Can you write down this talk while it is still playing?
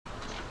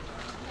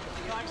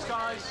Thanks,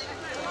 guys.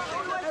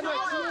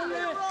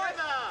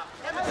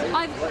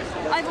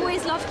 I've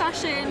always loved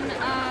fashion.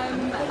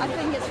 I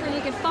think it's really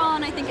good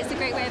fun. I think it's a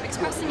great way of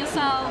expressing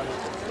yourself.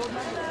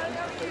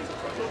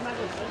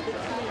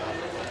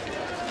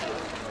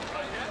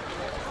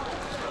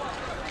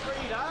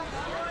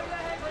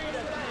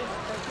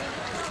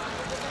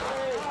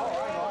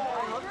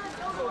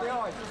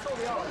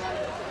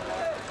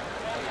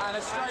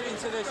 And straight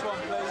into this one,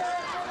 please.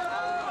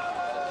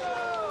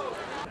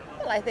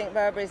 Well, I think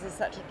Burberry's is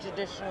such a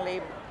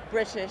traditionally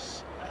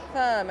British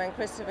firm, and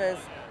Christopher's,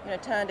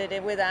 turned it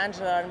in with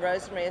Angela and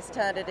Rosemary, has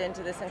turned it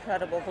into this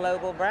incredible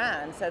global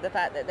brand. So the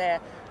fact that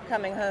they're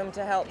coming home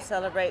to help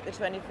celebrate the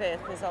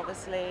 25th is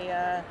obviously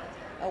a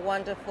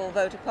wonderful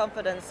vote of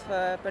confidence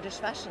for British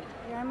fashion.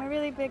 Yeah, I'm a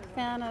really big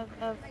fan of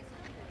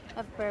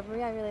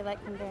Burberry. I really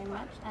like them very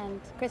much,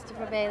 and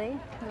Christopher Bailey,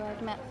 who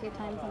I've met a few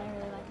times, and I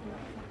really like him.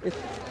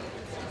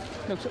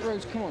 Look,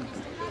 Rose, come on.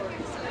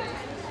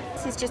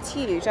 This is just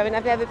huge. I mean,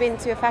 I've never been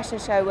to a fashion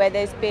show where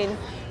there's been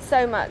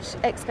so much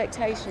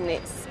expectation.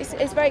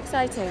 It's very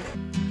exciting.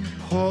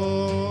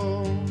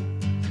 Pull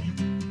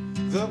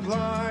the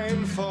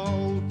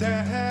blindfold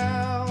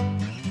down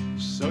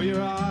so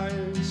your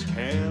eyes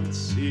can't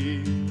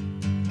see.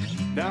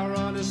 Now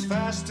run as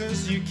fast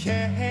as you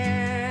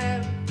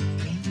can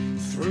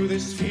through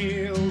this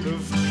field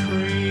of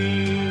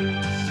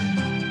trees.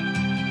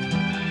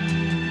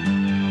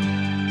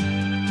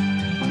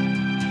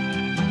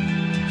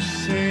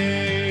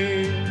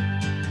 Say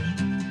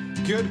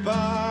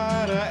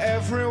goodbye to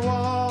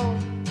everyone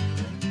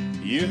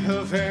you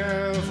have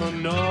ever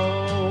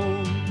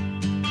known.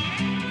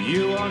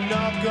 You are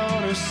not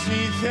gonna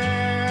see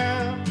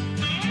them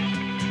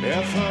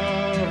ever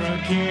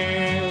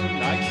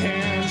again. I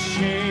can't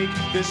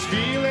shake this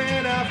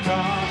feeling I've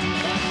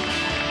got.